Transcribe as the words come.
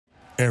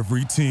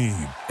Every team,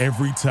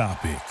 every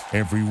topic,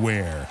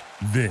 everywhere.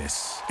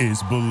 This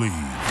is Believe.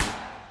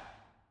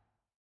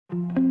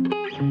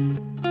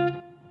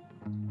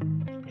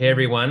 Hey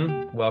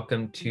everyone,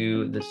 welcome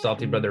to the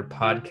Salty Brother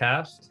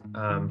podcast.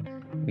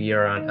 We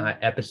are on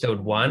episode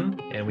 1,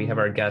 and we have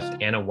our guest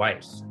Anna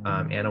Weis.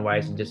 Anna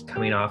Weis is just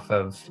coming off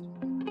of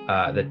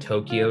the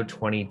Tokyo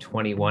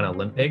 2021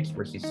 Olympics,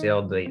 where she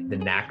sailed the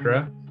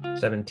NACRA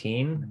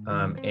 17,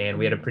 and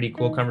we had a pretty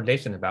cool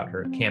conversation about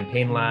her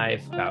campaign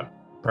life, about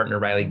partner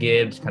Riley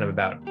Gibbs, kind of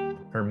about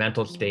her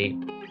mental state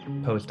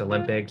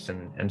post-Olympics,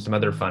 and some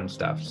other fun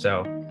stuff.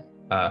 So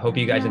hope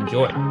you guys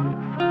enjoy.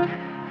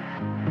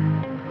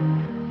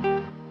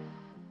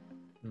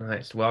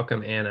 Nice.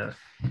 Welcome, Anna.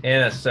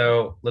 Anna,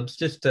 so let's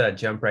just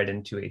jump right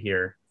into it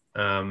here.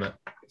 A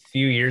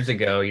few years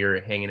ago,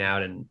 you're hanging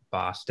out in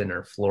Boston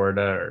or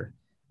Florida or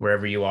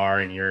wherever you are,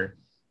 and you're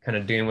kind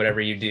of doing whatever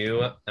you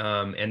do.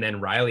 And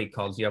then Riley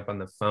calls you up on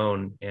the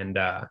phone and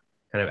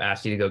kind of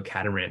asks you to go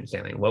catamaran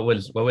sailing. What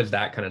was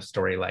that kind of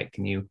story like?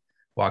 Can you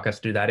walk us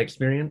through that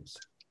experience?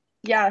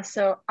 Yeah,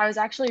 so I was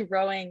actually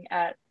rowing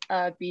at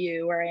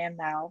BU where I am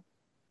now,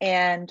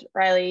 and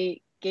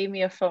Riley gave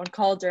me a phone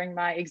call during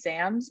my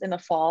exams in the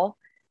fall,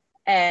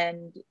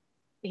 and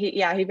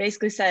he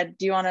basically said,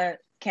 "Do you want to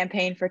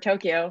campaign for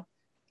Tokyo?"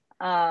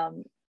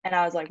 And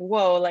I was like,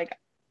 "Whoa, like,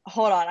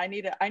 hold on, I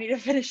need to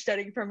finish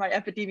studying for my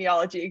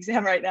epidemiology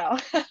exam right now."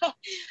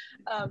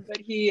 But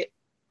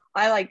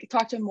I like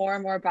talked to him more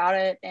and more about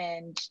it,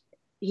 and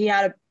he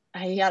had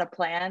a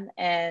plan,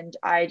 and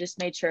I just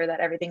made sure that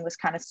everything was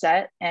kind of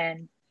set.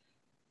 And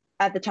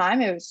at the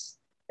time, it was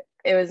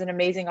an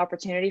amazing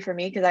opportunity for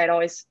me because I had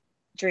always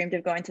dreamed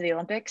of going to the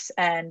Olympics,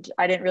 and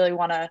I didn't really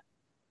want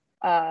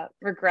to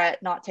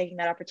regret not taking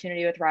that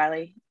opportunity with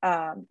Riley.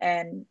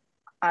 And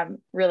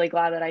I'm really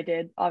glad that I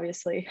did,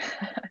 obviously.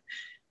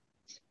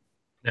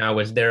 Now,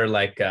 was there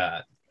like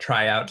a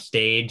tryout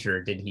stage,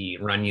 or did he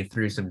run you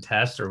through some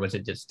tests, or was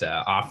it just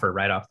offer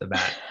right off the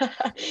bat?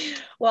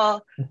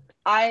 Well,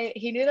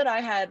 he knew that I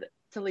had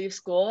to leave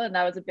school, and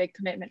that was a big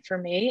commitment for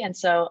me. And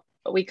so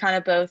we kind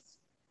of both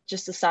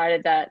just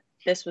decided that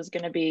this was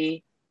going to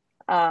be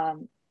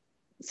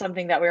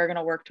something that we were going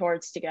to work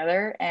towards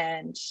together.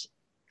 And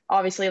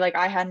obviously, like,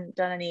 I hadn't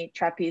done any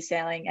trapeze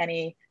sailing,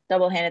 any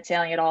double-handed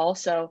sailing at all.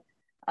 So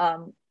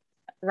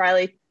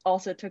Riley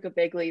also took a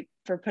big leap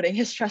for putting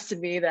his trust in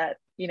me that,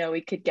 you know,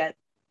 we could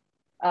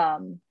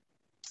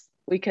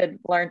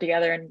learn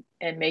together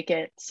and make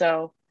it.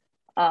 So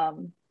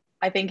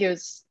I think it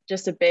was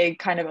just a big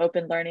kind of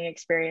open learning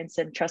experience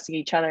and trusting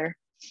each other.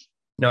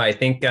 No, I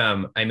think,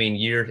 I mean,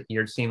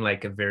 you're seem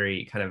like a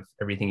very kind of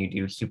everything you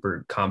do,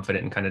 super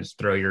confident and kind of just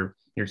throw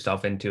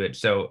yourself into it.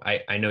 So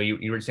I know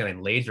you were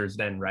sailing lasers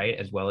then, right?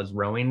 As well as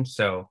rowing.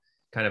 So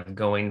kind of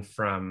going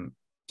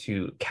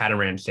to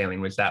catamaran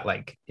sailing, was that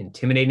like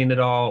intimidating at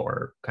all?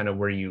 Or kind of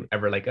were you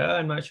ever like,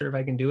 I'm not sure if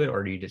I can do it?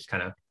 Or do you just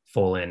kind of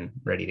full in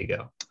ready to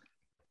go?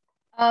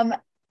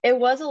 It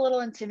was a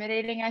little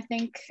intimidating, I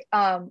think.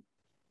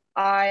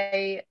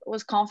 I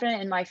was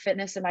confident in my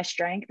fitness and my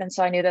strength, and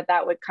so I knew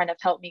that would kind of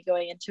help me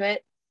going into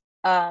it.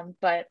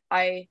 But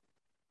I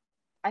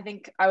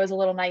think I was a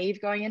little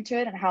naive going into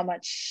it, and how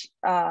much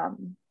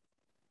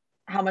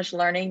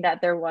learning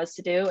that there was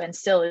to do and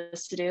still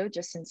is to do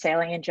just in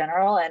sailing in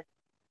general. And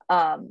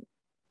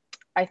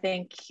I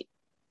think,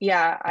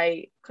 yeah,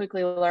 I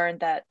quickly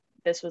learned that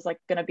this was like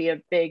going to be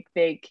a big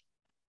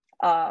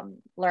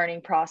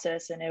learning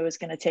process, and it was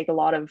going to take a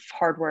lot of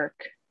hard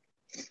work.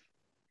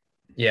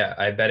 Yeah,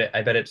 I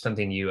bet it's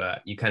something you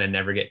kind of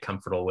never get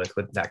comfortable with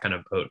that kind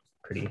of boat.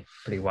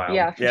 Pretty wild.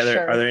 Yeah,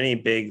 sure. Are there any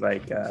big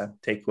like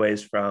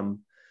takeaways from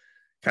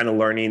kind of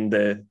learning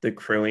the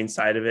crewing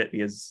side of it?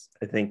 Because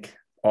I think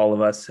all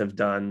of us have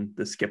done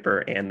the skipper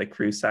and the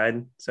crew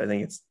side, so I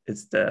think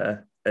it's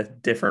a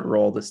different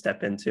role to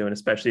step into, and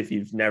especially if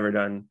you've never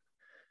done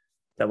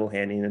double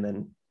handing and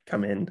then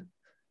come in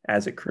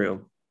as a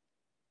crew.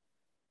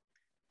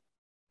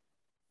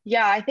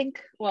 Yeah, I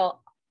think,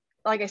 well,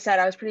 like I said,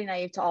 I was pretty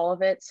naive to all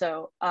of it.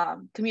 So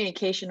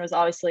communication was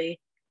obviously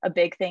a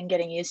big thing,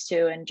 getting used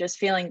to, and just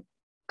feeling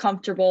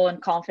comfortable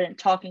and confident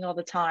talking all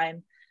the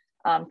time,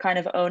 kind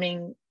of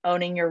owning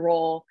your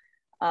role.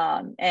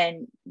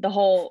 And the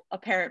whole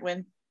apparent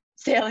wind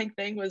sailing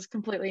thing was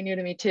completely new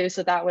to me too.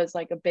 So that was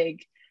like a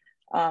big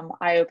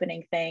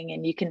eye-opening thing.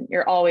 And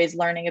you're always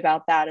learning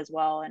about that as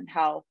well, and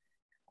how,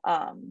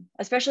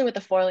 especially with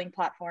the foiling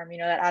platform, you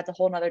know, that adds a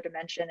whole nother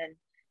dimension,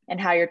 and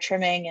how you're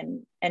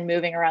trimming and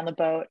moving around the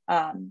boat.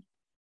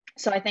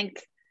 So I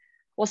think,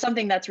 well,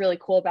 something that's really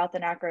cool about the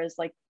NACRA is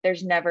like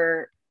there's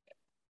never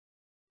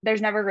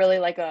really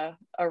like a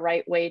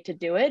right way to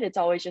do it. It's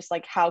always just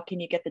like, how can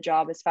you get the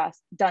job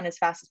done as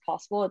fast as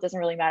possible? It doesn't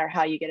really matter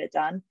how you get it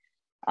done.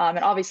 And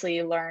obviously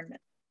you learn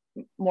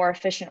more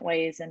efficient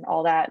ways and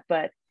all that,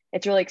 but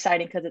it's really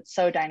exciting because it's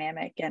so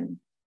dynamic, and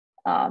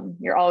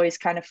you're always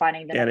kind of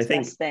finding the next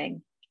best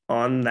thing.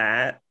 On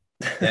that,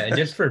 yeah,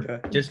 just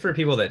for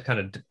people that kind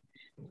of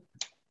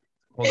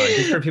hold on,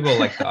 just for people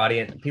like the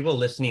audience, people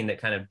listening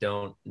that kind of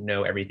don't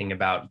know everything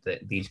about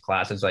these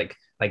classes, like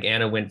like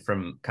Anna went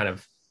from kind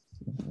of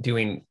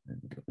doing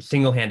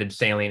single-handed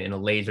sailing in a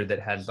laser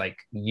that has like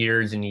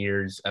years and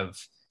years of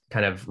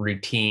kind of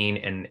routine,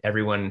 and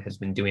everyone has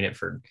been doing it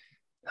for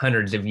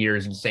hundreds of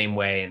years the same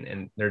way,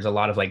 and there's a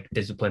lot of like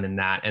discipline in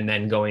that, and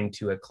then going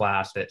to a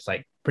class that's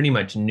like pretty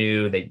much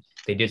new. They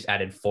just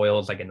added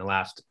foils like in the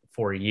last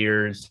 4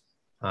 years,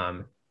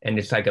 and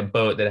it's like a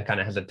boat that kind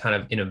of has a ton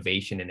of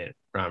innovation in it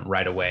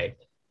right away.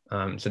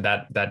 So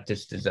that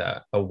just is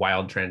a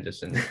wild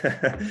transition.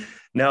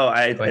 No,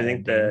 I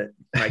think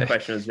my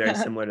question was very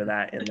similar to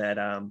that, in that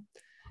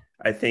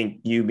I think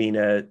you being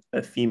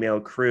a female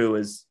crew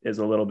is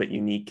a little bit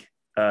unique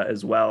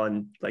as well.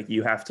 And like,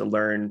 you have to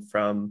learn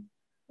from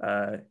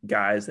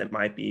guys that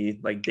might be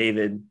like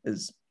David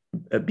is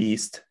a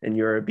beast and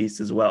you're a beast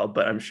as well,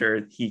 but I'm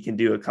sure he can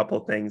do a couple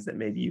things that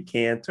maybe you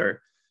can't,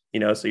 or,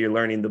 so you're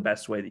learning the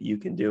best way that you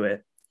can do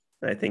it.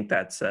 And I think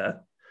that's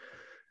a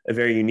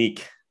very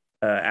unique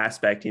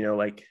aspect,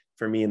 like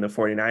for me in the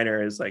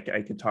 49ers, like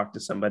I could talk to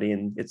somebody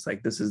and it's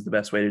like, this is the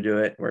best way to do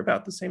it. We're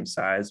about the same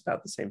size,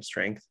 about the same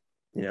strength,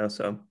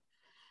 so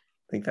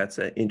I think that's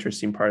an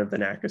interesting part of the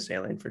NACRA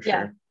sailing for sure.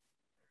 Yeah.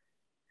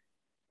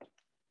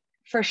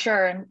 For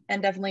sure.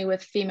 And definitely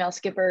with female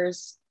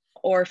skippers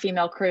or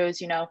female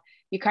crews,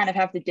 you kind of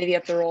have to divvy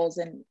up the roles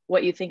and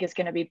what you think is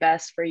going to be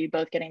best for you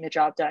both getting the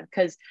job done.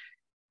 Because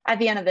at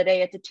the end of the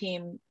day,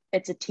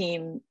 it's a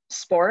team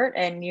sport,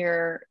 and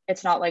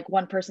it's not like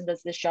one person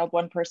does this job,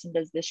 one person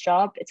does this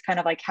job. It's kind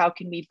of like, how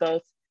can we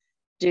both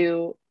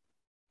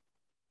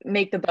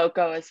make the boat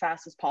go as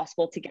fast as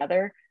possible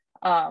together?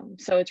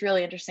 So it's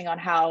really interesting on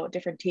how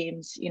different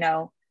teams,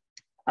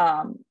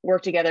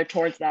 work together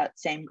towards that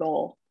same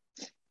goal.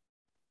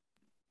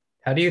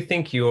 How do you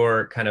think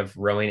your kind of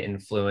rowing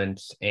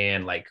influence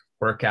and like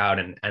workout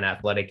and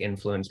athletic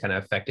influence kind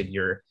of affected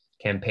your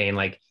campaign?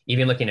 Like,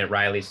 even looking at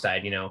Riley's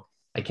side,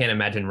 I can't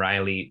imagine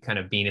Riley kind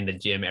of being in the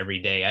gym every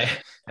day.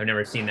 I've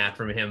never seen that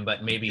from him,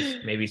 but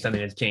maybe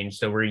something has changed.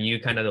 So were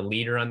you kind of the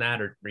leader on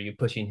that, or were you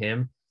pushing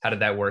him? How did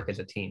that work as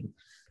a team?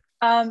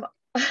 I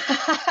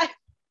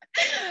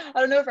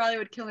don't know if Riley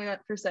would kill me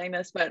for saying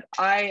this, but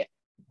Riley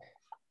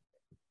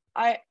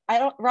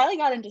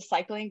got into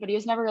cycling, but he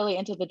was never really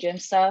into the gym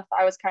stuff.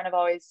 I was kind of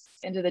always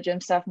into the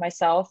gym stuff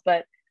myself,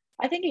 but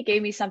I think it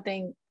gave me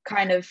something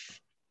kind of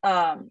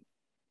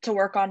to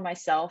work on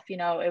myself.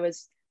 It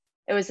was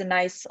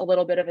a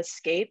little bit of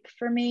escape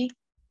for me.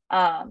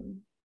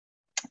 And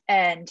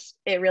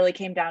it really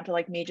came down to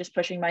like me just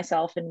pushing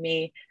myself and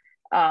me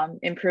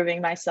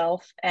improving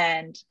myself.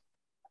 And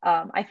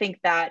I think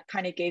that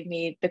kind of gave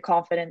me the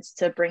confidence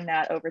to bring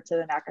that over to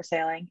the NACRA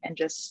sailing, and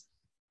just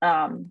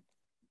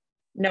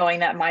knowing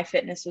that my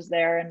fitness was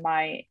there and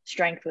my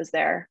strength was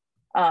there.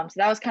 So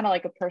that was kind of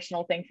like a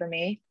personal thing for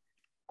me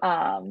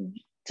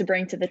to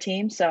bring to the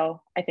team.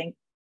 So I think,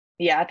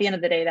 at the end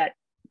of the day,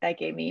 that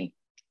gave me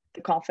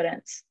the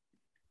confidence.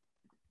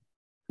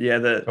 Yeah,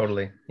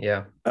 totally.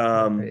 Yeah.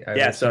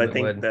 So I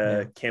think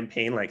the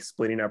campaign, like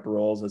splitting up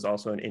roles, is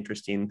also an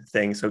interesting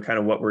thing. So kind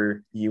of what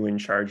were you in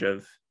charge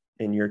of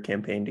in your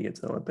campaign to get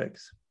to the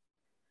Olympics?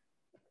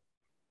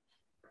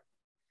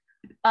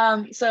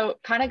 So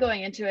kind of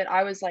going into it,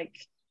 I was like,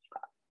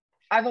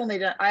 I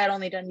had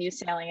only done youth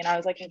sailing, and I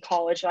was like in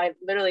college, so I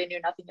literally knew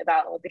nothing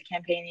about Olympic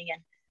campaigning,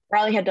 and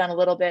Riley had done a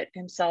little bit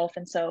himself.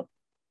 And so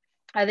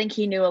I think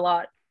he knew a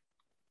lot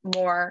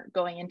more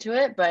going into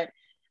it, but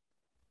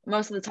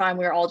most of the time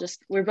we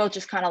were both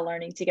just kind of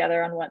learning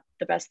together on what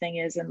the best thing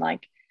is. And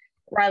like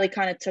Riley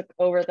kind of took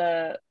over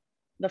the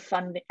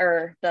funding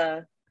or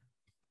the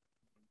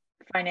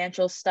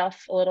financial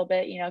stuff a little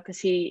bit, because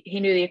he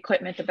knew the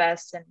equipment the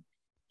best, and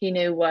he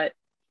knew what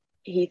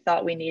he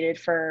thought we needed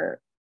for,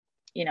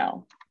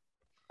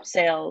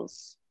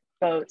 sales,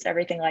 boats,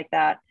 everything like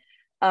that.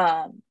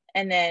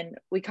 And then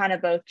we kind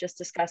of both just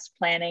discussed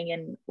planning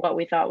and what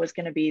we thought was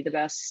going to be the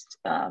best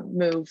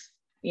move,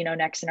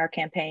 next in our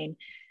campaign.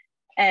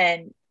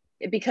 And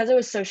because it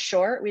was so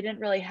short, we didn't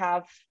really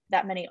have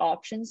that many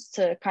options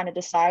to kind of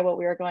decide what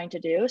we were going to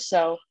do.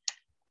 So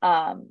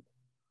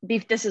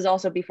this is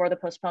also before the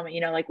postponement,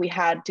 like we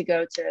had to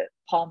go to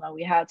Palma,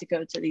 we had to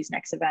go to these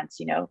next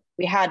events,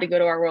 we had to go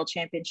to our world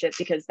championship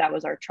because that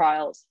was our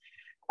trials.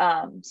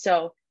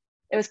 So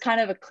it was kind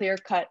of a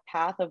clear-cut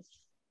path of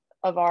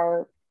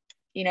our,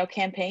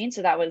 campaign.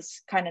 So that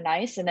was kind of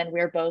nice. And then we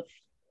were both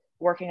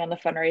working on the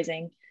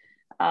fundraising.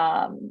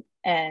 And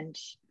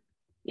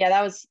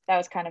that was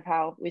kind of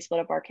how we split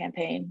up our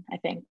campaign. I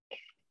think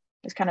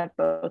it was kind of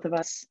both of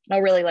us. No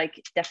really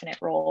like definite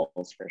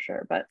roles for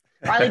sure, but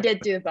Riley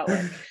did do the boat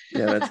work.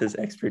 Yeah, that's his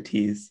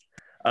expertise.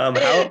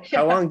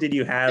 How long did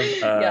you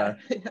have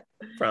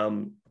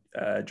from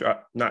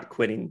not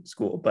quitting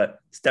school, but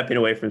stepping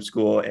away from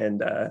school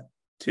and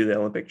to the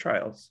Olympic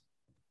trials?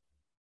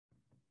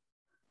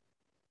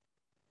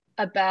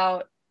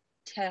 About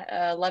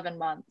 11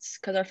 months,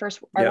 because our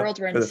worlds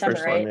were in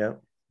December,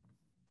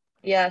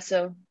 right?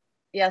 So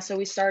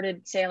we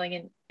started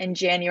sailing in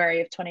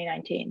January of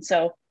 2019.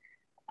 So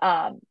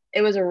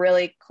it was a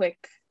really quick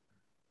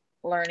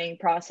learning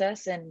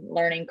process and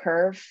learning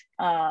curve.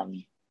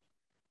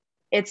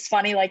 it's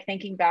funny, like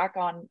thinking back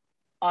on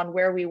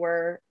where we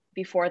were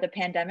before the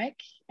pandemic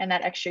and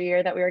that extra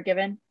year that we were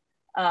given.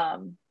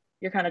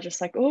 You're kind of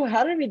just like, oh,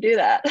 how did we do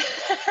that?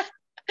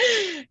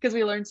 Because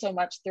we learned so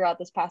much throughout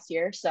this past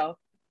year. So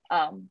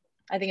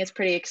I think it's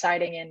pretty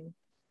exciting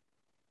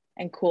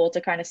and cool to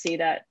kind of see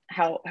that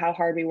how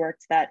hard we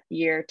worked that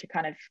year to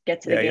kind of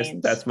get to the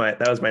games.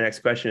 That was my next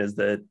question, is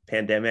the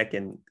pandemic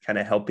and kind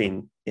of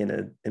helping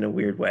in a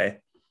weird way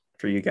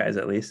for you guys,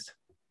 at least.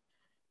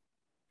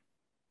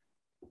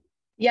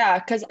 Yeah,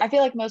 because I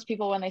feel like most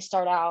people when they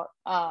start out,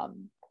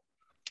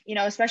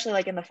 especially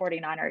like in the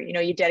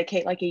 49er, you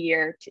dedicate like a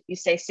year to, you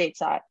stay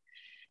stateside,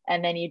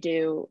 and then you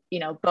do,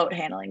 boat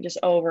handling just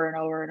over and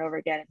over and over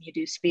again. And you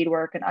do speed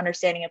work and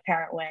understanding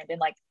apparent wind and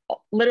like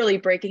literally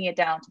breaking it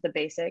down to the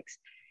basics.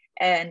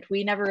 And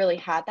we never really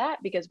had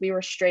that because we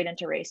were straight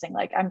into racing.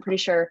 Like, I'm pretty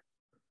sure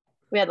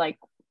we had I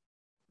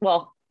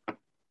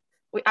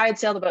had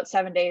sailed the boat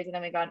 7 days, and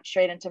then we got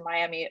straight into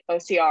Miami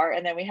OCR.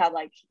 And then we had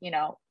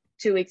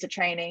 2 weeks of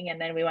training, and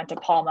then we went to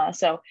Palma.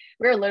 So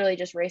we were literally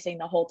just racing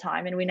the whole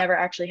time. And we never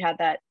actually had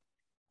that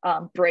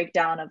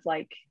breakdown of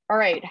like, all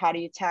right, how do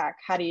you tack?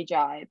 How do you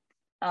jibe?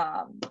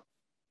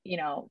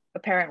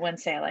 Apparent wind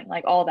sailing,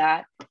 like all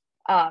that.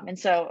 And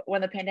so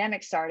when the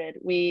pandemic started,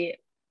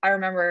 I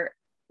remember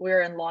we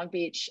were in Long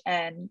Beach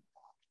and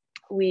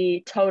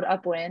we towed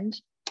upwind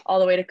all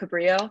the way to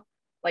Cabrillo,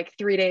 like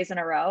 3 days in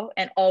a row.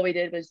 And all we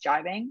did was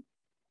jibing.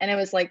 And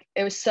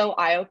it was so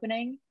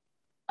eye-opening.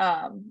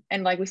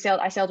 And like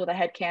I sailed with a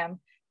head cam,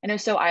 and it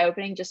was so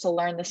eye-opening just to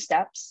learn the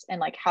steps and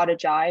like how to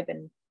jibe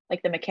and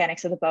like the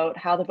mechanics of the boat,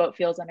 how the boat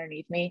feels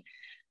underneath me.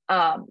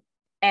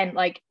 And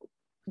like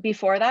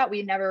before that,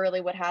 we never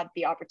really would have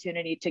the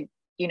opportunity to,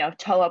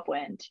 tow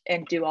upwind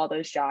and do all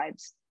those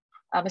jibes,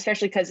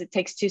 especially because it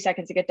takes 2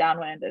 seconds to get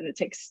downwind and it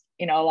takes,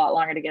 a lot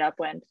longer to get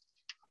upwind.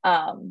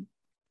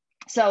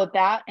 So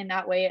that in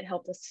that way, it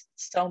helped us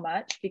so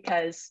much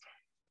because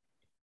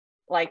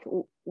like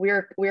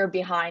we're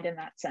behind in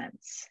that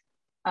sense.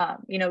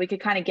 We could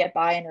kind of get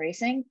by in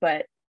racing,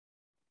 but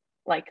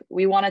like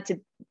we wanted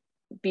to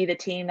be the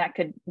team that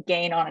could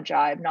gain on a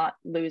jibe, not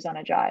lose on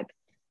a jibe.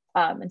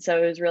 And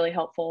so it was really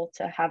helpful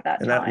to have that.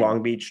 And time. That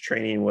Long Beach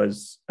training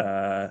was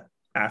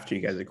after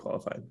you guys had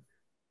qualified.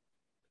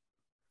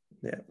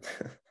 Yeah.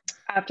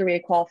 After we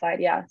had qualified.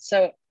 Yeah.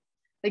 So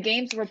the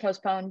games were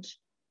postponed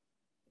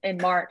in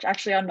March,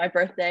 actually on my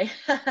birthday.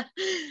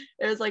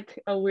 It was like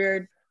a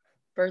weird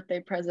birthday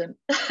present.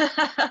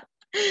 I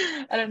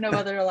don't know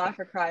whether to laugh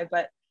or cry,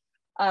 but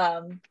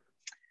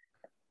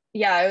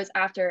yeah, it was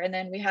after. And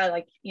then we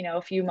had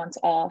a few months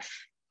off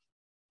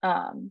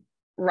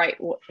right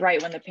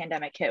when the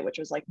pandemic hit, which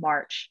was like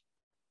March.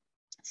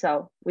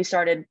 So we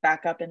started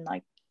back up in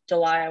like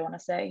July, I want to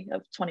say,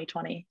 of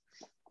 2020.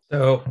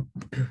 So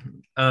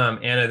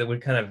Anna,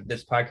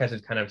 this podcast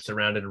is kind of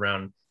surrounded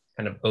around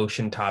kind of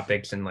ocean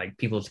topics and like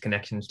people's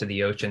connections to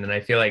the ocean. And I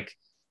feel like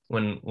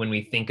when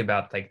we think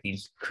about like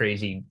these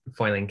crazy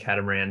foiling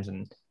catamarans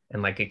and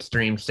like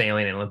extreme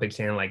sailing and Olympic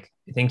sailing, like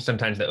I think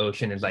sometimes the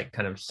ocean is like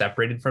kind of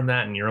separated from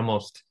that, and you're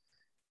almost,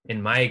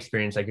 in my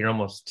experience, like you're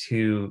almost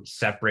too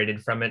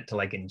separated from it to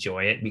like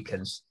enjoy it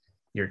because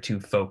you're too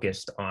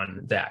focused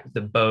on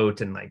the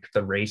boat and like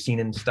the racing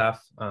and stuff.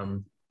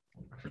 And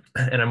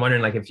I'm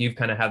wondering like if you've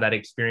kind of had that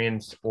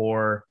experience,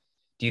 or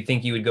do you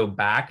think you would go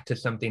back to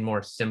something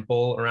more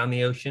simple around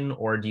the ocean,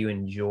 or do you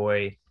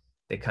enjoy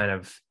the kind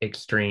of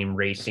extreme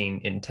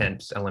racing,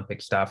 intense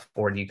Olympic stuff,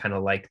 or do you kind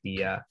of like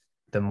the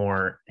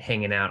more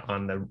hanging out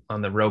on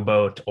the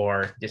rowboat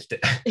or just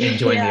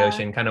enjoying the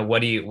ocean? Kind of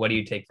what do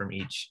you take from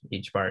each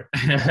part?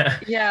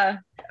 Yeah.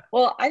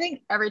 Well, I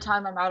think every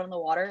time I'm out on the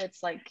water,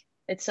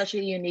 it's such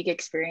a unique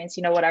experience,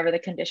 whatever the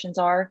conditions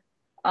are,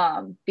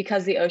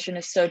 because the ocean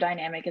is so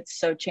dynamic, it's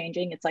so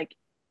changing. It's like,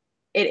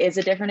 it is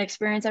a different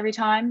experience every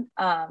time.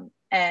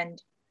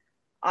 And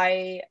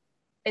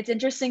it's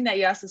interesting that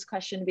you asked this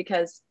question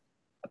because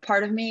a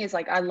part of me is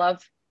like, I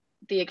love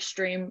the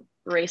extreme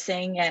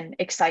racing and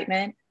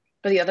excitement.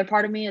 But the other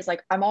part of me is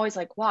like, I'm always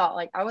like, wow,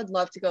 like I would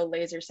love to go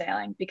laser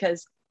sailing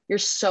because you're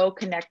so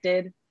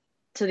connected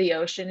to the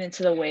ocean and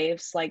to the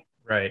waves, like,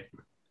 right.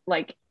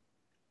 Like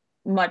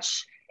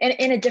much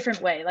in a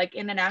different way, like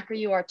in an acre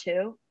you are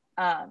too.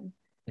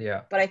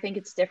 Yeah. But I think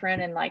it's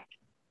different and like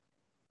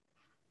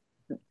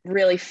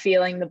really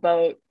feeling the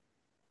boat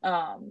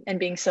and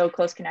being so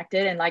close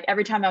connected. And like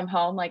every time I'm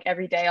home, like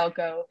every day I'll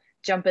go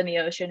jump in the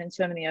ocean and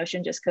swim in the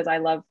ocean just because I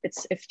love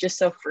it's just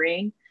so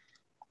freeing.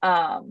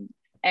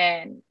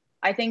 And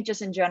I think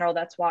just in general,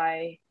 that's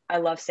why I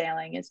love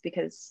sailing, is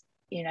because,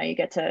 you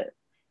get to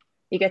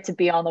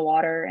be on the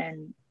water,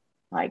 and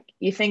like,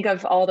 you think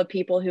of all the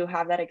people who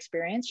have that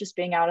experience, just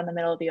being out in the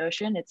middle of the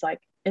ocean. It's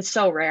like, it's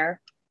so rare.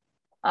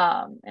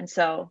 And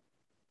so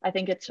I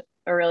think it's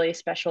a really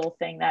special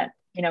thing that,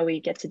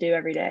 we get to do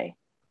every day.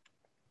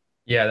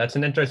 Yeah, that's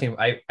an interesting,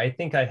 I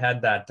think I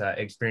had that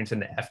experience in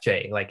the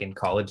FJ, like in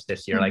college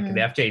this year. Mm-hmm.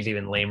 Like the FJ is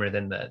even lamer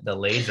than the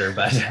laser,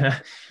 but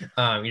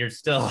you're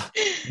still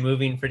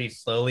moving pretty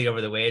slowly over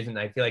the waves. And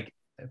I feel like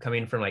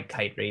coming from like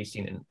kite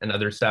racing and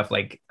other stuff,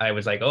 like I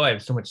was like, oh, I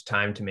have so much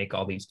time to make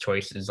all these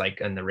choices,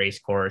 like in the race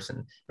course,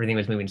 and everything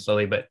was moving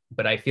slowly. But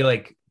I feel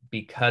like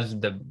because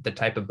the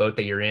type of boat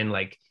that you're in,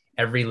 like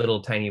every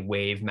little tiny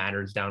wave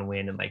matters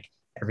downwind, and like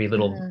every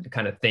little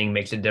kind of thing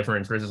makes a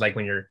difference, versus like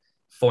when you're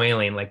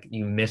foiling, like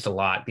you miss a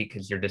lot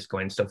because you're just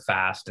going so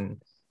fast,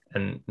 and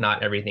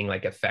not everything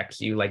like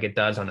affects you like it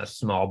does on a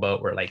small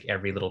boat where like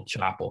every little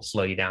chop will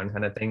slow you down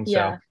kind of thing.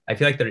 Yeah. So I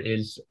feel like there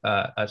is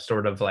a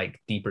sort of like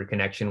deeper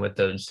connection with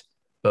those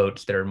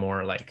boats that are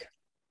more like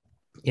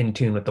in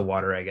tune with the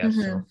water, I guess.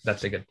 So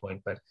that's a good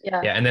point. But yeah,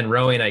 and then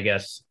rowing, I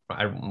guess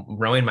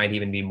rowing might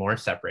even be more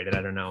separated.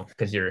 I don't know,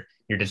 because you're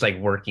just like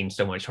working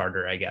so much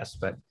harder, I guess.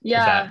 But yeah,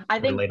 is that I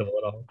think relatable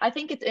at all? I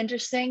think it's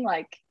interesting,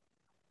 like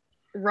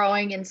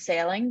rowing and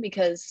sailing,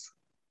 because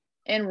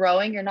in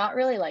rowing you're not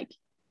really like,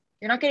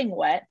 you're not getting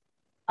wet,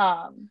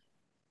 and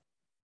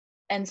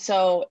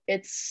so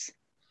it's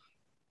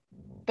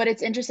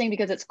interesting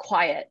because it's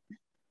quiet,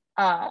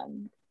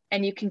 and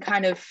you can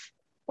kind of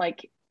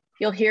like,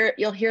 you'll hear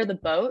the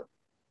boat,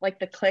 like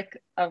the click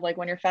of like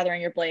when you're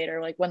feathering your blade,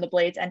 or like when the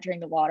blade's entering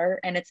the water,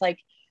 and it's like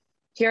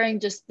hearing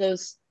just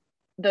those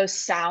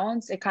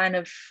sounds. It kind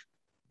of,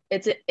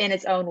 it's in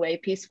its own way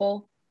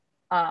peaceful.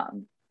 I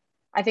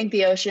think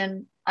the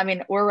ocean, I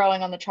mean, we're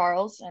rowing on the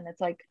Charles, and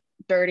it's like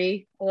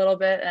dirty a little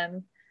bit,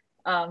 and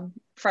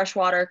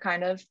freshwater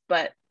kind of,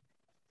 but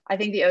I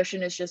think the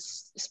ocean is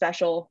just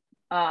special.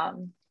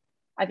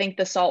 I think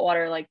the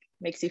saltwater like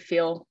makes you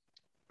feel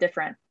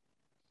different.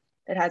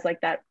 It has like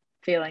that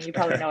feeling. You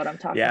probably know what I'm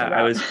talking about.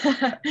 I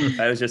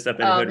was just up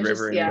in Hood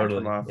River, and you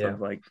come off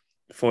of like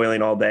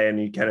foiling all day, and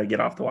you kind of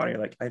get off the water. You're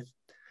like,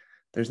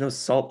 there's no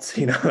salt,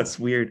 it's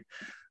weird.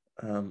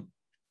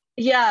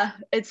 Yeah,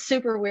 it's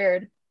super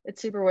weird.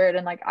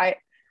 And like I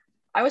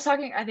was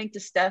talking, I think, to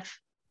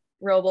Steph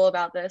Roble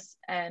about this,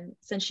 and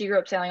since she grew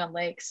up sailing on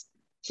lakes,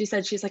 she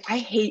said, she's like, I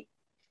hate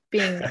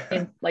being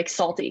in like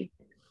salty,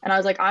 and I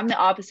was like, I'm the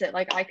opposite.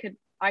 Like I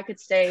could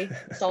stay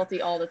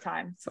salty all the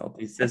time.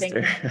 Salty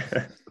sister.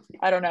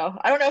 I don't know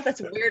if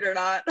that's weird or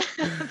not.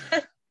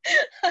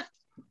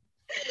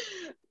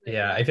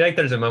 Yeah, I feel like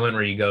there's a moment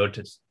where you go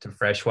to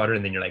freshwater,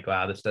 and then you're like,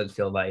 wow, this does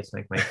feel nice.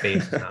 Like my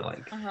face is not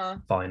like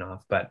falling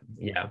off. But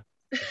yeah,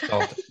 the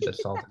salt is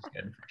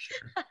good for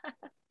sure.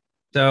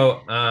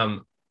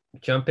 So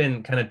jump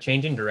in, kind of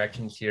changing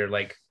directions here,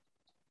 like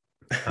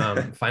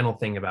final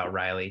thing about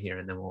Riley here,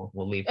 and then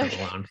we'll leave him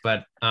alone.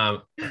 But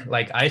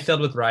like I sailed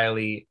with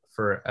Riley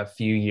for a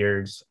few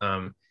years,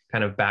 kind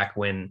of back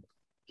when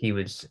he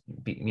was,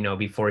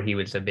 before he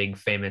was a big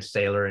famous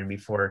sailor, and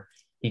before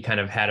he kind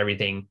of had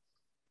everything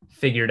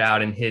figured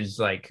out in his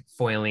like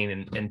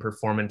foiling and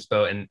performance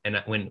boat.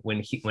 And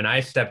when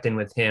I stepped in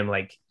with him,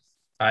 like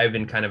I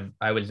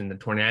was in the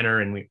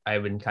 29er, and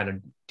I've been kind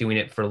of doing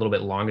it for a little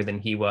bit longer than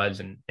he was,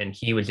 and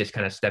he was just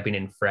kind of stepping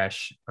in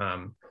fresh.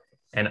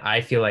 And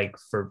I feel like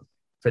for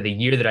the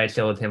year that I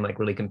sailed with him, like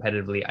really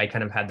competitively, I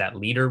kind of had that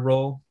leader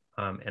role.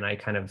 And I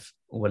kind of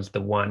was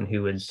the one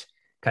who was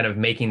kind of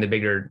making the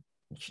bigger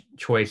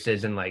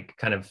choices, and like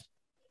kind of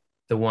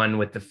the one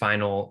with the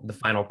final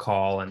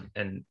call,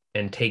 and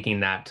taking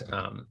that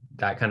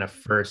kind of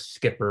first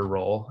skipper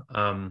role.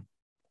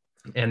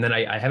 And then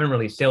I haven't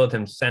really sailed with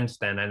him since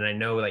then. And I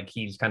know like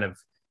he's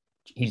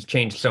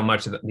changed so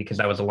much because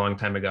that was a long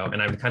time ago.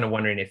 And I'm kind of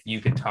wondering if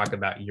you could talk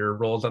about your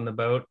roles on the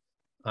boat,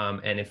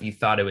 and if you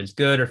thought it was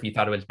good, or if you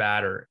thought it was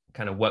bad, or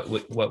kind of what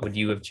would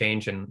you have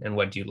changed, and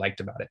what you liked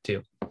about it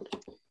too?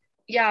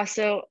 Yeah,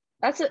 so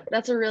that's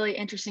a really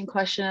interesting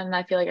question, and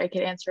I feel like I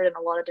could answer it in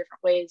a lot of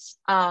different ways.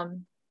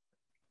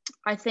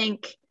 I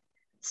think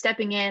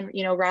stepping in,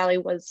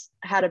 Riley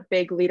had a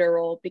big leader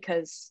role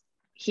because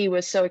he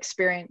was so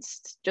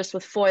experienced just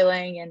with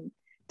foiling and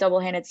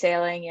double-handed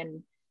sailing,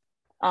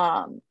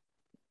 and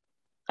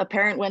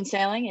apparent wind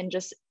sailing, and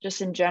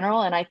just in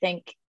general. And I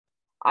think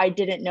I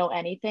didn't know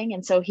anything,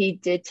 and so he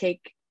did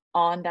take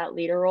on that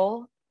leader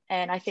role.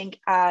 And I think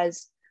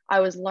as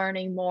I was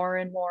learning more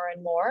and more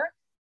and more,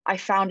 I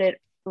found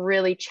it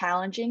really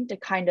challenging to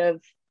kind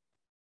of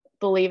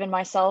believe in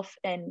myself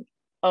and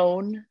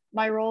own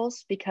my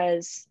roles,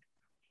 because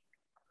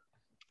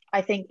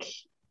I think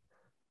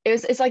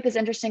it's like this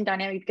interesting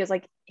dynamic, because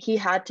like he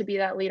had to be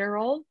that leader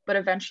role, but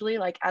eventually,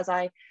 like as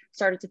I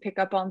started to pick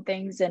up on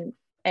things and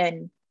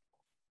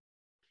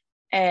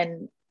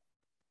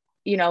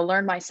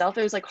learn myself,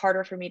 it was like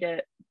harder for me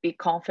to be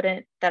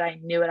confident that I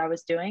knew what I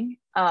was doing.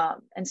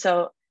 And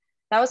so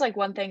that was like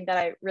one thing that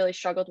I really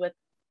struggled with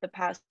the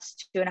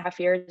past 2.5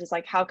 years, is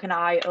like, how can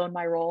I own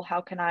my role?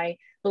 How can I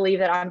believe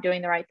that I'm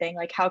doing the right thing?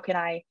 Like, how can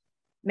I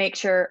make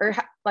sure, or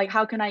like,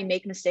 how can I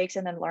make mistakes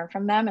and then learn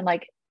from them? And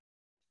like,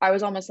 I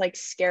was almost like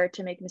scared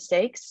to make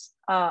mistakes.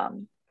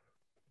 And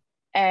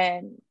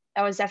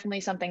that was definitely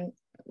something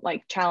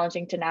like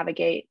challenging to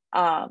navigate.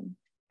 And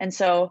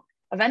so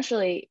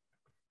eventually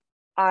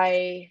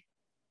the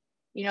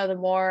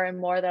more and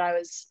more that I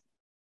was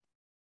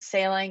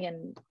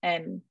sailing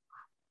and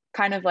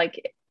kind of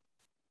like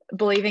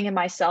believing in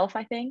myself,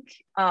 I think,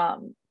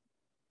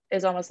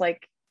 is almost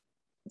like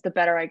the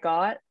better I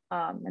got.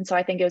 And so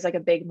I think it was like a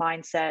big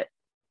mindset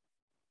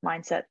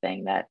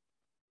thing that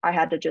I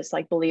had to just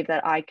like believe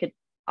that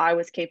I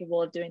was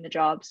capable of doing the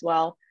job as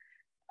well.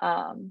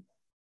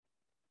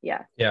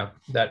 Yeah.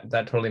 That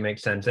totally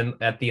makes sense. And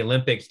at the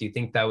Olympics, do you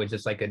think that was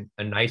just like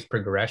a nice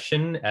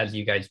progression as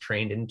you guys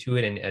trained into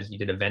it and as you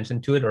did events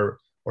into it, or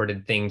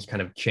did things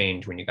kind of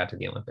change when you got to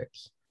the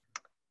Olympics?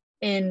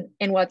 In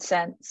what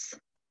sense?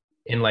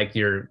 In like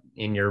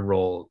in your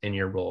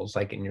roles,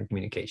 like in your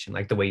communication,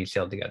 like the way you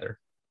sailed together,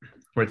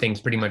 were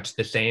things pretty much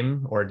the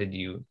same, or did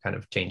you kind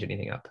of change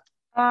anything up?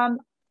 I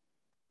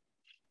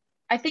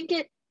think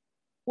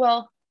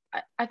I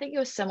think it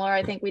was similar.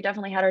 I think we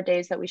definitely had our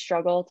days that we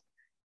struggled,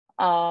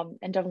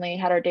 and definitely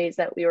had our days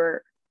that we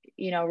were,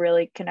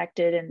 really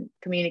connected and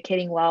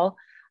communicating well.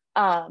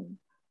 I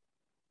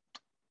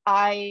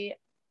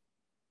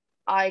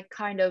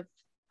kind of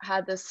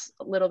had this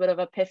little bit of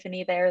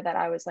epiphany there that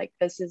I was like,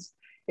 it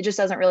just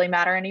doesn't really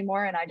matter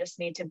anymore. And I just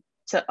need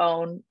to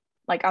own,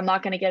 like, I'm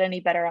not going to get any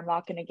better. I'm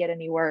not going to get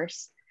any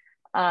worse.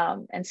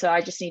 And so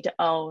I just need to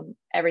own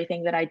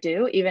everything that I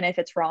do, even if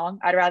it's wrong.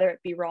 I'd rather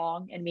it be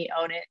wrong and me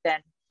own it than,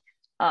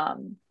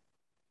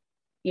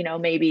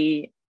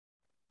 maybe,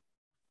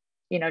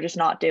 just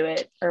not do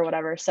it or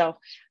whatever. So,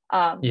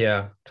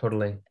 Yeah,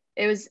 totally.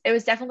 It was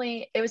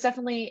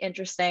definitely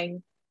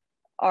interesting,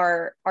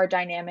 our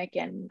dynamic.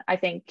 And I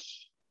think,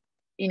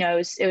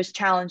 it was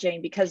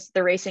challenging because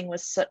the racing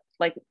was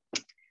like,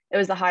 it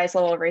was the highest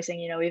level of racing,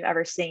 we've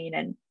ever seen,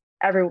 and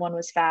everyone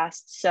was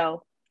fast.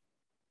 So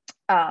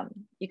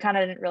you kind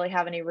of didn't really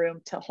have any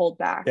room to hold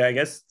back. Yeah, I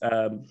guess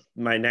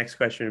my next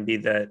question would be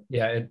that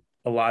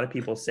a lot of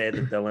people say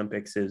that the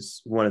Olympics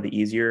is one of the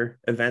easier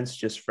events,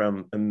 just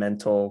from a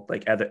mental,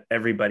 like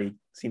everybody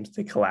seems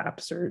to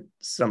collapse or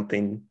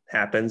something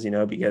happens,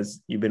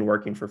 because you've been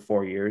working for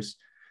 4 years.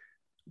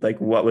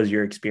 Like, what was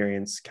your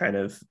experience kind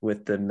of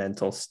with the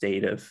mental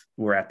state of,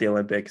 we're at the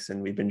Olympics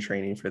and we've been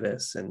training for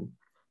this and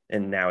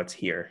now it's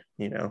here,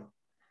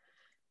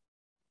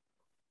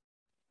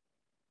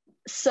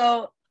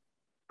 So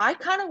I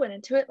kind of went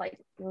into it like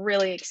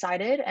really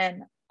excited.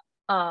 And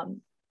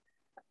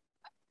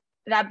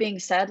that being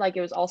said, like,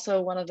 it was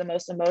also one of the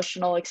most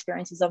emotional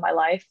experiences of my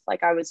life.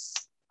 Like, I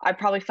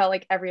probably felt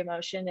like every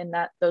emotion in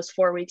those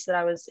 4 weeks that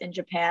I was in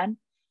Japan.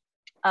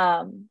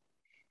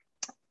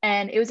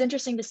 And it was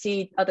interesting to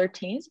see other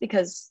teams,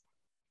 because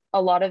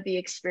a lot of the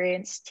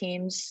experienced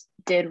teams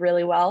did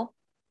really well.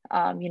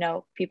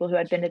 People who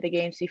had been to the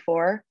games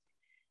before.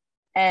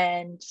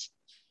 And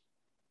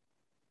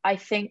I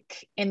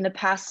think in the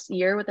past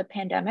year with the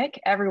pandemic,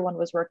 everyone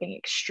was working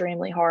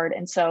extremely hard.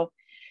 And so,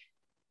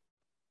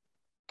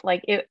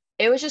 like, it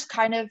was just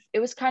kind of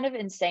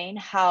insane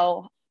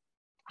how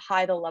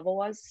high the level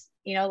was.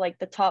 Like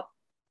the top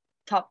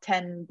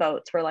 10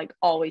 boats were like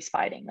always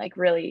fighting, like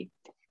really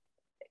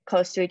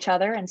close to each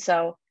other. And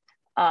so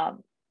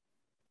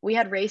we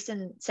had raced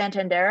in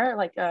Santander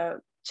like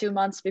 2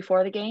 months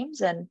before the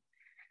games, and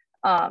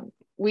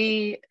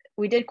we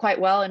did quite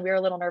well. And we were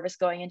a little nervous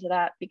going into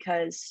that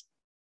because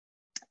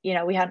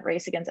we hadn't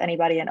raced against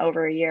anybody in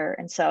over a year.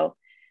 And so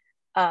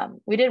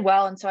we did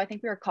well. And so I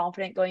think we were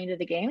confident going into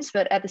the games,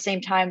 but at the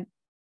same time,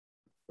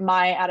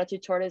 my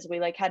attitude toward it is we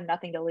like had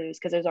nothing to lose,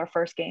 because it was our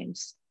first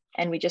games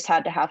and we just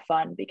had to have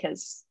fun,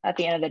 because at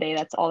the end of the day,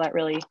 that's all that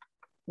really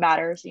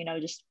matters.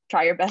 Just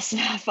try your best to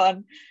have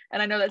fun.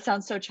 And I know that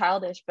sounds so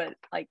childish, but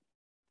like,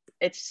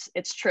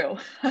 it's true.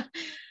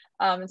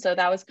 And so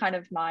that was kind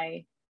of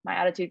my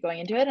attitude going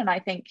into it. And I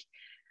think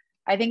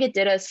it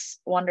did us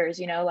wonders,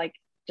 like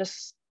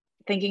just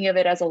thinking of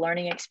it as a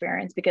learning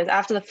experience, because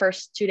after the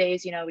first 2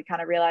 days, we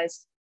kind of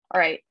realized, all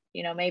right,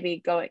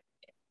 maybe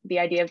the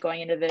idea of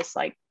going into this,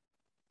 like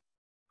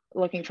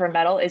looking for a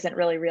medal, isn't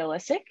really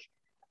realistic.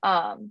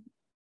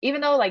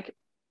 Even though, like,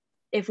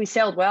 if we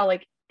sailed well,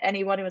 like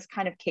anyone was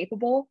kind of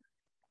capable.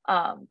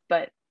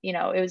 But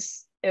it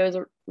was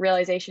a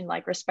realization,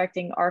 like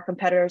respecting our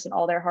competitors and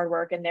all their hard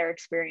work and their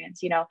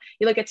experience. You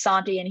look at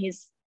Santi and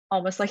he's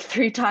almost like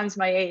 3 times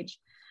my age.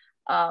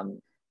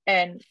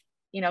 And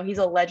he's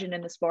a legend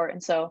in the sport.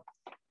 And so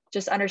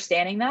just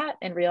understanding that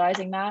and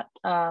realizing that,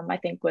 I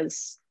think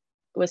was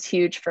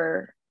huge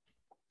for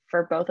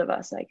both of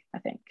us, like, I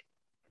think.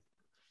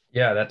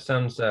 Yeah, that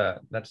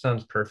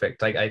sounds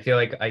perfect. Like, I feel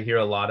like I hear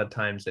a lot of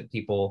times that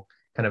people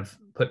kind of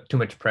put too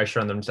much pressure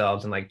on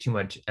themselves and like too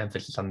much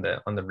emphasis on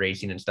the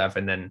racing and stuff,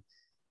 and then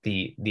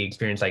the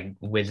experience like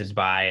whizzes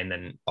by, and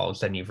then all of a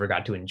sudden you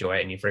forgot to enjoy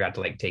it and you forgot to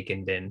like take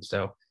it in.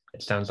 So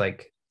it sounds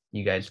like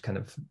you guys kind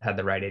of had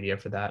the right idea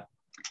for that.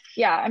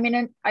 Yeah, I mean,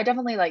 and I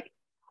definitely, like,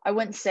 I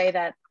wouldn't say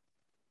that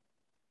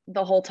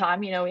the whole time,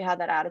 we had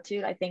that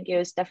attitude. I think it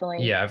was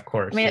definitely, yeah, of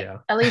course. I mean, yeah.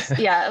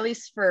 at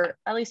least for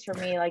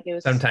me, like, it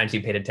was sometimes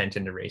you paid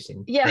attention to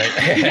racing. Yeah.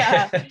 Right?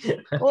 Yeah.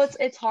 Well,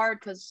 it's hard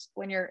because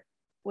when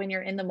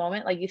you're in the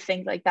moment, like, you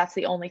think like that's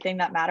the only thing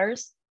that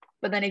matters.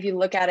 But then if you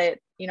look at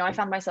it, I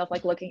found myself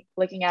like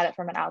looking at it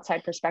from an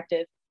outside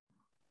perspective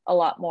a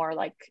lot more,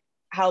 like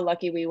how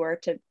lucky we were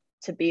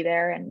to be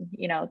there. And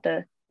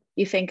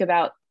you think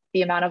about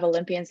the amount of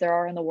Olympians there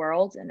are in the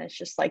world, and it's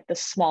just like the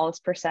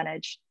smallest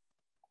percentage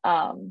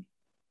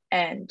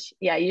And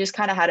yeah, you just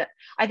kind of had it.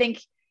 I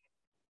think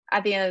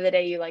at the end of the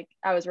day,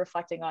 I was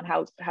reflecting on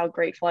how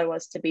grateful I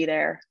was to be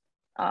there,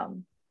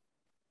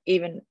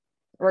 even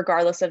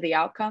regardless of the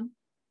outcome.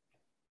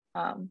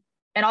 And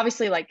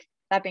obviously, like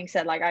that being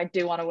said, like I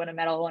do want to win a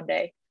medal one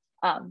day.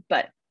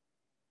 But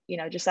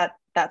just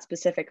that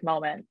specific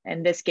moment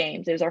and this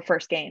games, it was our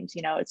first games,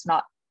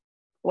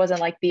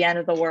 wasn't like the end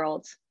of the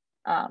world.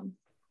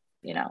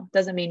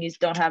 Doesn't mean you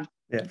don't have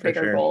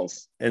bigger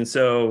goals. And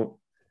so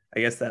I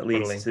guess that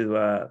leads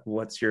to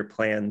what's your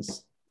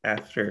plans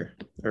after,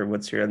 or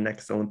what's your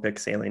next Olympic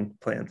sailing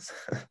plans?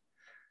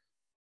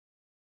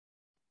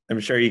 I'm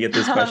sure you get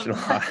this question a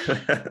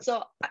lot.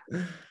 So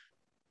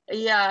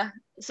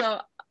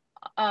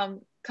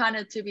kind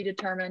of to be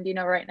determined.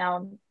 Right now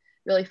I'm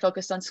really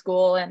focused on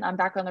school and I'm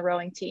back on the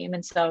rowing team,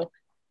 and so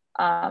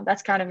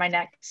that's kind of my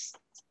next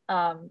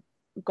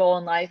goal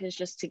in life, is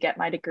just to get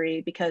my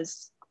degree,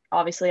 because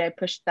obviously I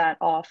pushed that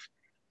off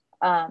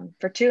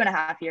for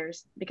 2.5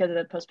 years because of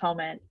the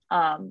postponement.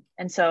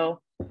 And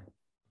so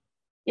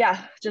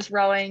just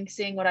rowing,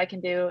 seeing what I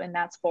can do in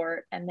that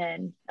sport, and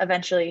then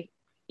eventually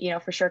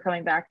for sure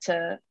coming back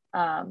to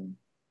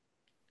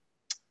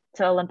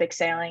Olympic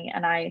sailing.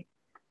 And I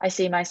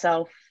see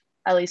myself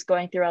at least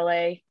going through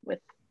LA with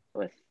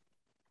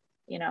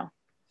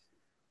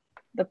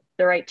the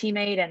right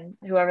teammate and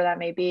whoever that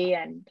may be.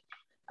 And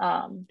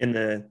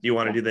do you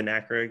want to do the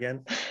NACRA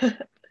again?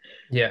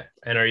 Yeah.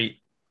 And are you?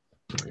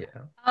 Yeah.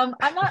 I'm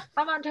not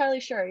entirely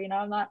sure.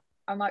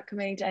 I'm not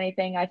committing to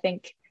anything. I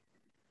think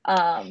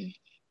I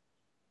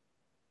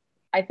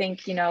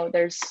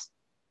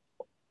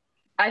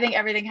think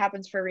everything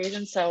happens for a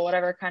reason. So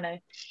whatever kind of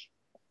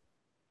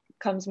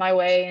comes my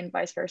way and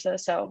vice versa.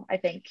 So I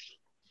think,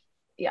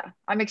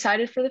 I'm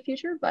excited for the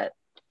future, but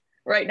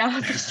right now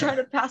I'm just trying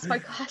to pass my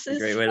classes.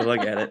 Great way to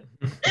look at it.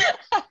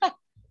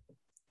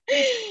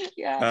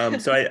 Yeah.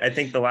 So I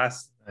think my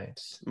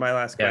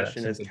last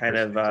question is kind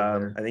of,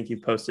 I think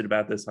you've posted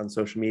about this on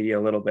social media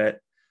a little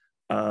bit,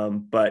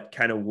 but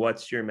kind of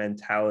what's your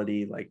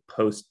mentality like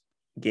post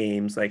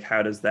games? Like,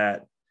 how does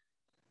that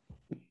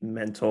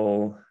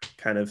mental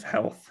kind of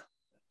health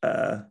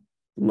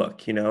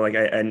look? Like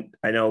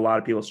I know a lot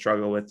of people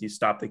struggle with, you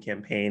stop the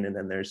campaign and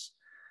then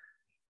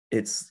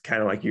it's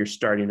kind of like you're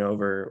starting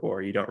over,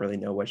 or you don't really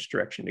know which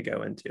direction to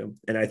go into.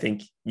 And I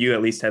think you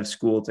at least have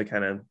school to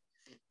kind of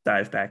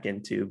dive back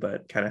into,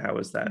 but kind of how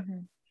was that? Mm-hmm.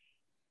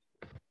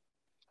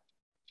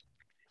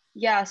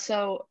 Yeah,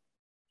 so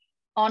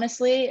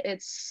honestly,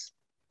 it's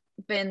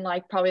been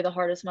like probably the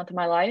hardest month of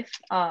my life.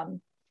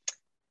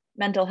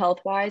 Mental health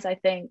wise, I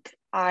think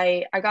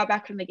I got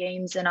back from the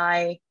games and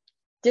I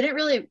didn't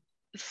really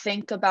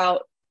think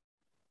about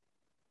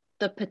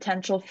the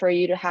potential for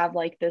you to have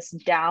like this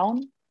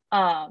down.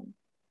 I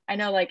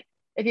know, like,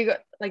 if you go,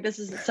 like, this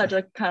is such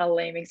a kind of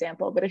lame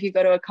example, but if you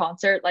go to a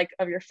concert like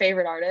of your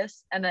favorite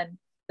artist and then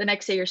the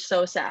next day you're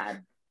so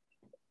sad,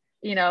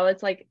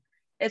 it's like,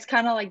 it's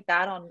kind of like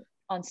that on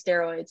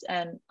steroids.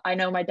 And I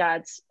know my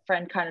dad's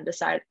friend kind of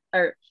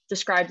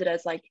described it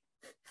as like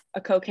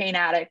a cocaine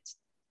addict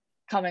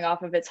coming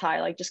off of its high,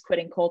 like just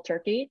quitting cold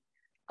turkey,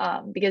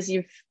 because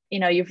you've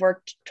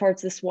worked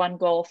towards this one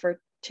goal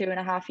for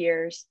 2.5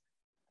 years,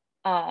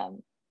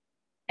 and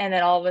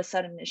then all of a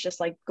sudden it's just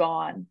like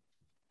gone,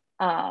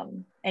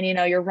 and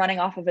you're running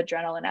off of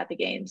adrenaline at the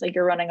games, like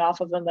you're running off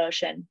of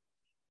emotion,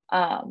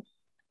 and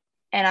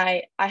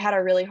I had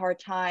a really hard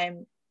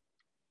time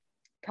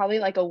probably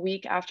like a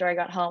week after I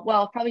got home.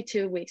 Well, probably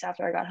 2 weeks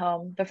after I got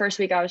home. The first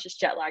week I was just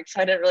jet lagged,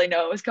 so I didn't really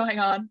know what was going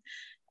on.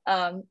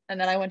 And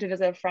then I went to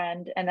visit a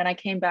friend, and then I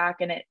came back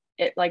and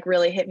it like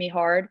really hit me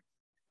hard.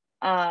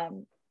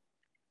 And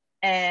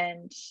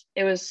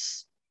it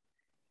was,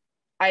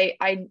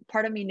 I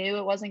part of me knew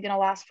it wasn't going to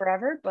last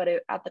forever, but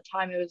at the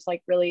time it was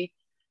like really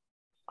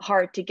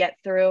hard to get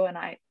through, and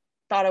I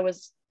thought it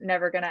was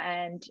never going to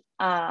end.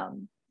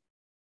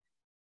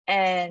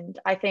 And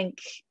I think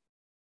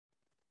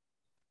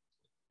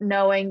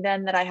knowing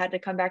then that I had to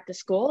come back to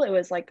school, it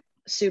was like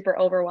super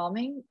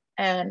overwhelming.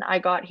 And I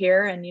got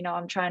here and,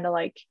 I'm trying to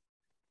like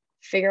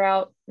figure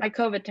out my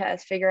COVID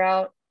test, figure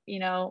out,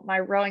 my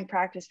rowing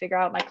practice, figure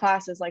out my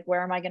classes, like,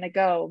 where am I going to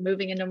go,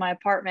 moving into my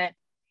apartment,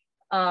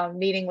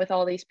 meeting with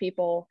all these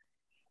people.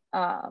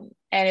 And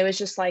it was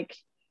just like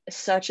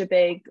such a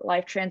big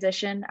life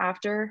transition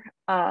after,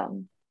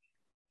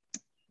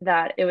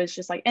 that it was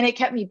just like, and it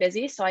kept me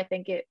busy. So I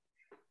think it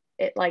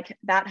like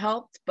that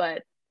helped.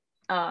 But,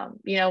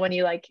 when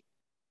you like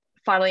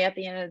finally at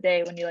the end of the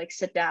day, when you like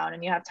sit down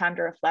and you have time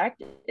to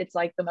reflect, it's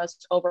like the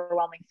most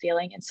overwhelming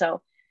feeling. And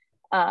so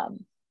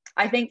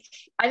I think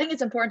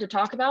it's important to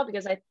talk about,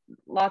 because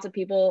lots of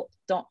people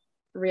don't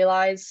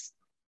realize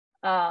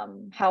how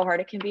hard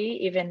it can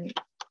be,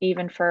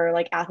 even for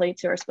like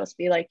athletes who are supposed to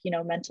be like,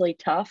 mentally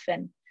tough.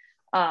 And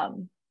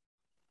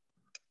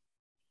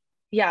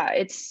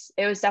it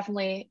was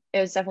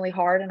definitely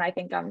hard. And I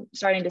think I'm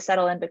starting to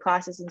settle into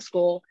classes in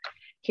school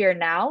here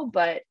now,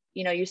 but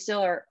you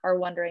still are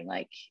wondering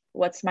like,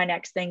 what's my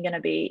next thing going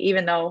to be,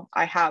 even though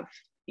I have,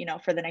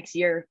 for the next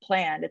year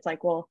planned. It's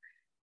like, well,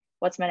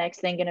 what's my next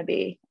thing going to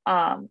be.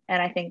 And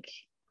I think,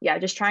 yeah,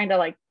 just trying to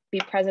like be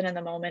present in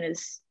the moment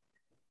is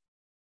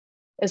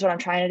what I'm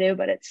trying to do,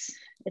 but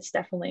it's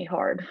definitely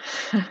hard.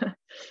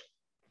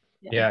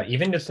 Yeah,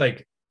 even just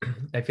like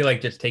I feel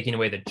like just taking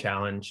away the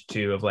challenge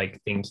too of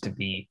like things to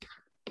be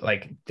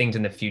like things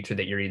in the future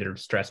that you're either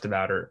stressed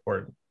about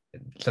or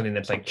something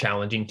that's like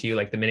challenging to you.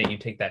 Like the minute you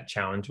take that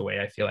challenge away,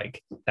 I feel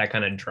like that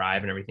kind of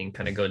drive and everything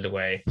kind of goes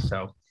away.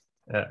 So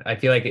I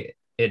feel like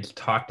it's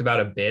talked about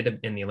a bit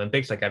in the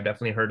Olympics. Like I've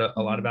definitely heard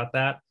a lot about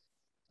that.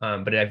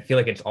 But I feel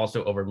like it's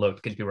also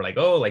overlooked because people are like,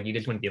 oh, like you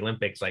just went to the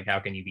Olympics. Like, how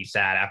can you be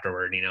sad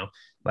afterward? You know,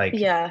 like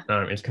Yeah.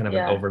 it's kind of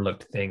an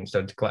overlooked thing.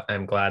 So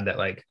I'm glad that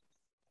like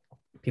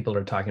people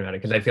are talking about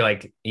it because I feel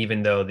like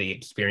even though the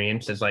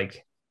experience is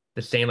like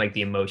the same, like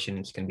the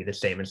emotions can be the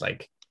same as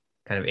like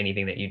kind of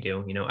anything that you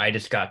do. You know, I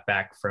just got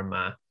back from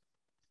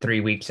 3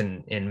 weeks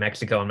in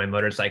Mexico on my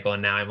motorcycle,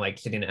 and now I'm like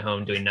sitting at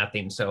home doing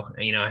nothing. So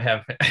you know, I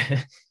have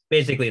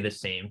basically the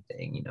same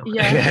thing. You know.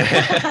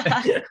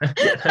 Yeah.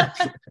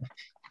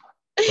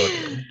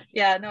 Totally.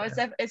 Yeah. No,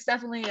 it's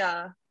definitely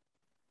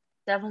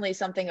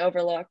something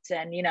overlooked,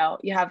 and you know,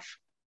 you have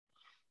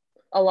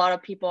a lot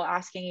of people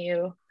asking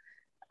you,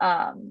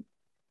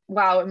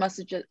 wow, it must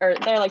have just, or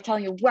they're like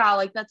telling you, wow,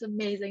 like that's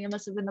amazing, it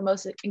must have been the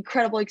most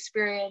incredible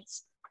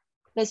experience,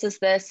 this is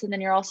this. And then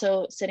you're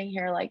also sitting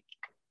here like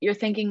you're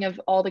thinking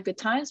of all the good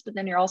times, but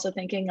then you're also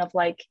thinking of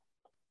like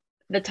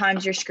the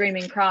times you're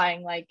screaming,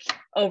 crying, like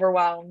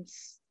overwhelmed.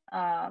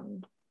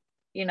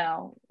 You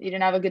know, you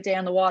didn't have a good day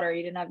on the water,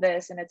 you didn't have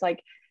this, and it's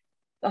like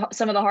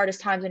some of the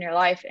hardest times in your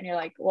life, and you're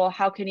like, well,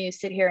 how can you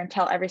sit here and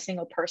tell every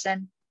single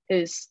person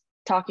who's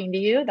talking to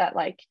you that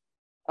like,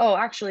 oh,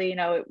 actually, you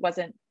know, it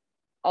wasn't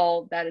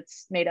all that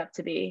it's made up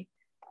to be.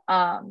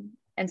 And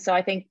so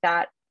I think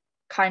that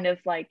kind of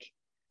like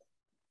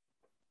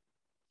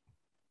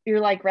you're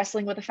like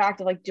wrestling with the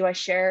fact of like, do I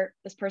share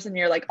this person? And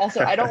you're like,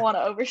 also I don't want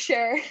to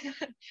overshare,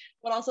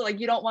 but also like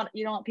you don't want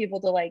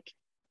people to like,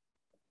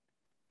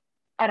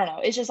 I don't know,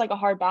 it's just like a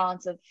hard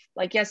balance of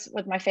like, yes,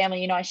 with my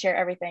family, you know, I share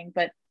everything,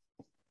 but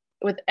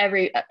with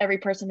every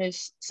person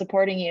who's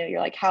supporting you, you're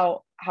like,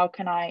 how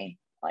can I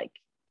like,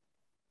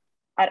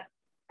 I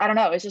don't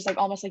know, it's just like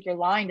almost like you're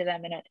lying to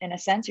them in a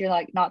sense. You're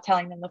like not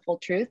telling them the full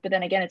truth, but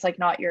then again, it's like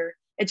not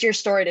it's your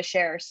story to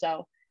share.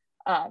 So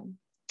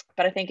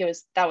but I think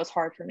that was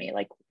hard for me,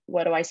 like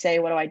what do I say,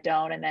 what do I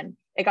don't. And then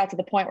it got to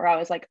the point where I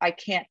was like, I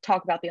can't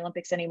talk about the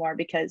Olympics anymore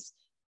because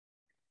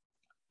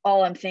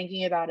all I'm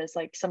thinking about is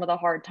like some of the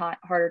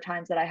harder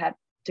times that I had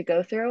to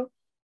go through.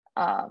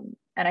 And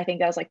I think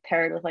that was like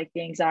paired with like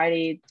the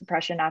anxiety,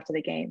 depression after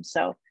the game.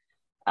 So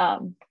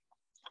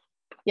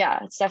yeah,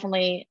 it's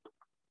definitely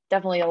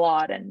a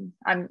lot. And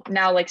I'm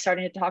now like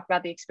starting to talk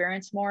about the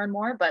experience more and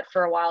more, but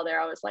for a while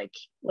there I was like,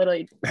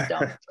 literally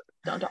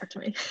don't talk to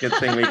me. Good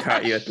thing we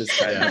caught you at this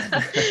time.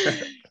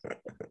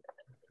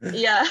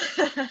 Yeah.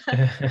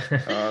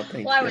 Oh,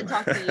 thank well, I you. would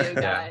talk to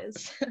you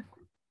guys.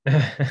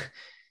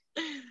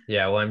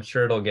 Yeah, well, I'm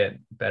sure it'll get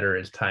better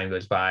as time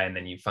goes by, and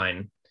then you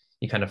kind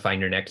of find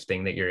your next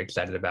thing that you're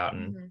excited about,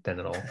 and then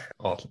it'll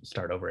all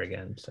start over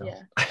again. So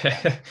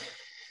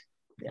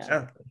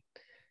yeah.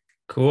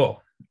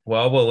 Cool.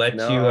 Well, we'll let you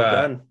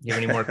done. you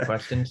have any more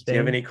questions, Do you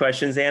have any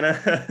questions, Anna?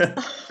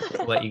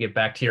 We'll let you get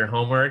back to your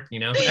homework, you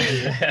know.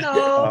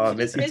 No,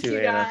 miss you too, you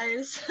Anna.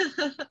 guys.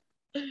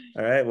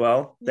 All right,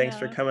 well, thanks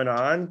for coming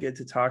on. Good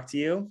to talk to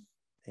you.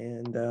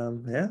 And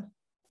yeah,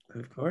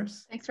 of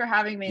course. Thanks for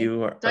having me.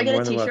 You are Do I get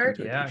more a than welcome t-shirt?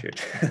 to a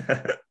t-shirt.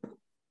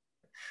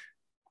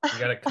 You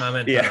got to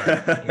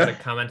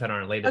comment on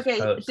our latest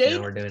post. Dane, you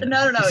know, we're doing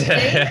no.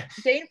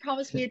 Dane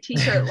promised me a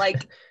t-shirt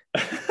like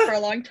for a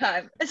long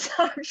time. So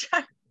I'm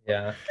trying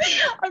to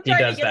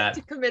get him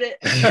to commit it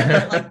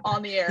like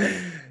on the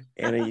air.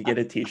 Anna, you get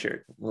a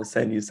t-shirt. We'll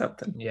send you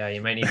something. Yeah,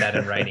 you might need that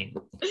in writing.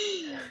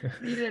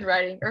 Need it in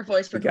writing or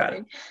voice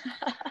recording.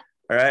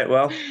 All right,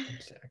 well.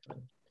 Exactly.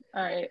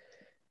 All right.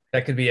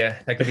 That could be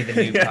the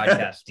new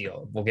podcast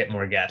deal. We'll get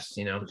more guests,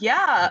 you know.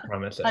 Yeah.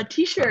 Promise a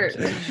t-shirt.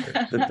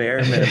 The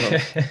bare minimum.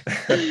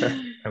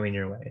 Coming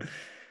your way.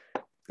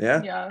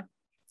 Yeah.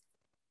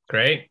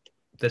 Great.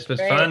 This was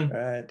fun. All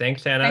right.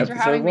 Thanks, Anna. Thanks for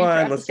having me for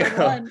episode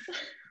 1.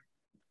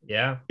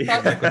 Yeah. Good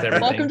luck with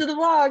everything. Welcome to the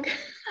vlog.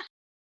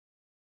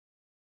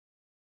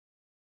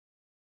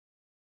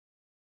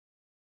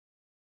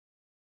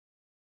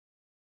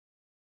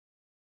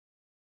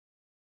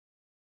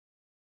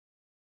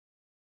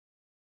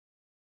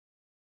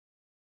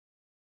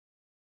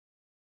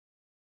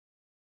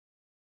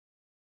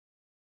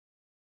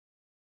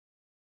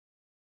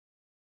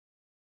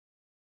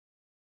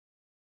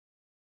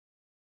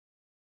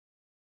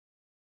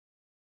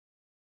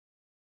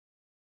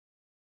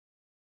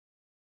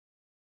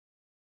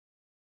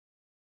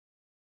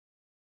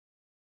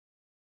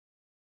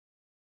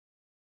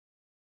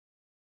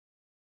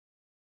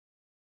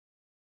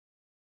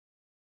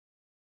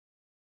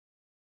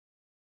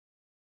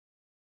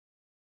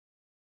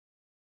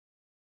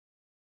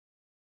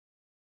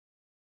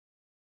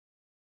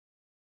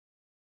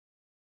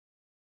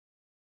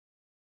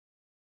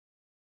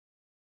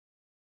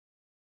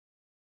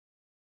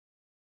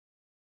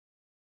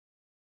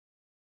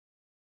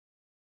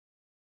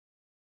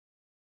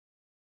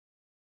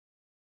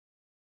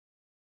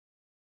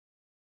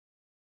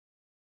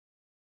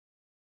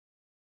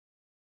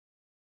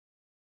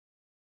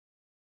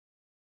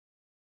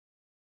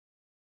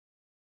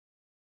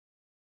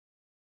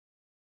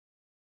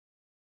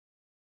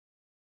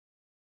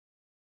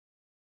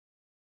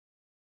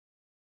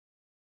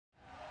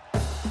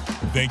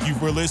 Thank you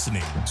for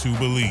listening to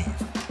Believe.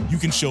 You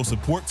can show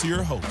support to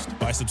your host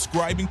by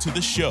subscribing to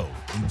the show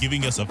and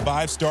giving us a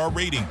 5-star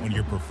rating on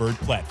your preferred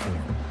platform.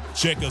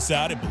 Check us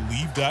out at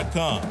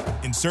Believe.com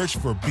and search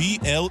for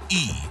BLEAV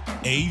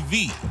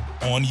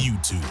on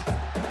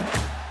YouTube.